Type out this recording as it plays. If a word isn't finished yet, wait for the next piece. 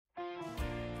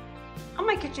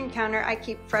my kitchen counter, I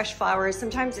keep fresh flowers.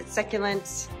 Sometimes it's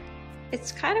succulents.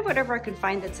 It's kind of whatever I can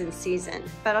find that's in season,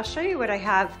 but I'll show you what I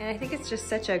have. And I think it's just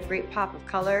such a great pop of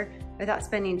color without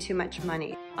spending too much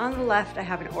money. On the left, I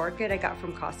have an orchid I got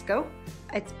from Costco.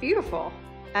 It's beautiful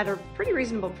at a pretty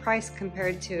reasonable price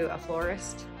compared to a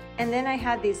florist. And then I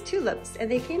had these tulips,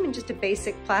 and they came in just a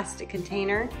basic plastic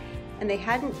container, and they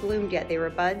hadn't bloomed yet. They were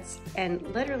buds, and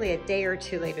literally a day or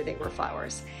two later, they were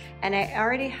flowers. And I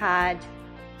already had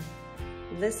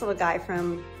this little guy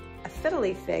from a fiddle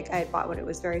leaf fig I had bought when it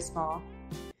was very small,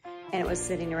 and it was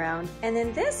sitting around. And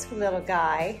then this little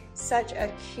guy, such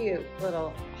a cute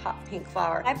little hot pink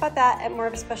flower. I bought that at more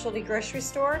of a specialty grocery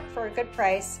store for a good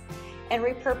price and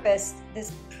repurposed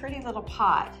this pretty little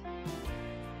pot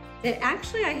that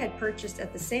actually I had purchased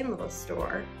at the same little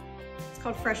store. It's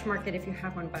called Fresh Market if you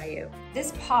have one by you.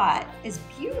 This pot is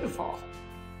beautiful.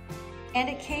 And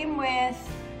it came with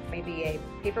maybe a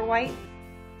paper white.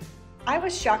 I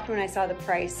was shocked when I saw the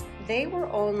price. They were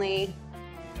only,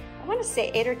 I want to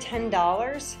say $8 or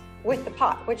 $10 with the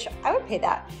pot, which I would pay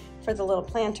that for the little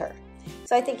planter.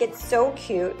 So I think it's so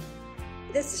cute.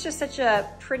 This is just such a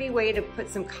pretty way to put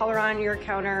some color on your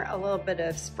counter, a little bit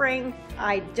of spring.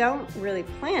 I don't really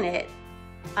plan it.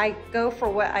 I go for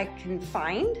what I can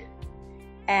find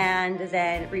and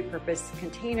then repurpose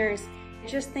containers. I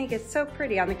just think it's so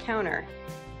pretty on the counter.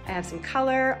 I have some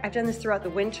color. I've done this throughout the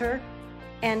winter,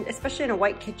 and especially in a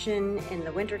white kitchen in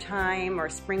the winter time or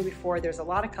spring before, there's a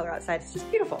lot of color outside. It's just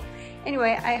beautiful.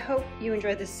 Anyway, I hope you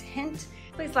enjoyed this hint.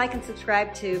 Please like and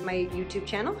subscribe to my YouTube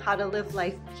channel, How to Live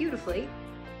Life Beautifully,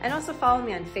 and also follow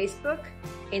me on Facebook,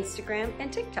 Instagram,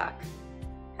 and TikTok.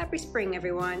 Happy spring,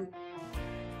 everyone.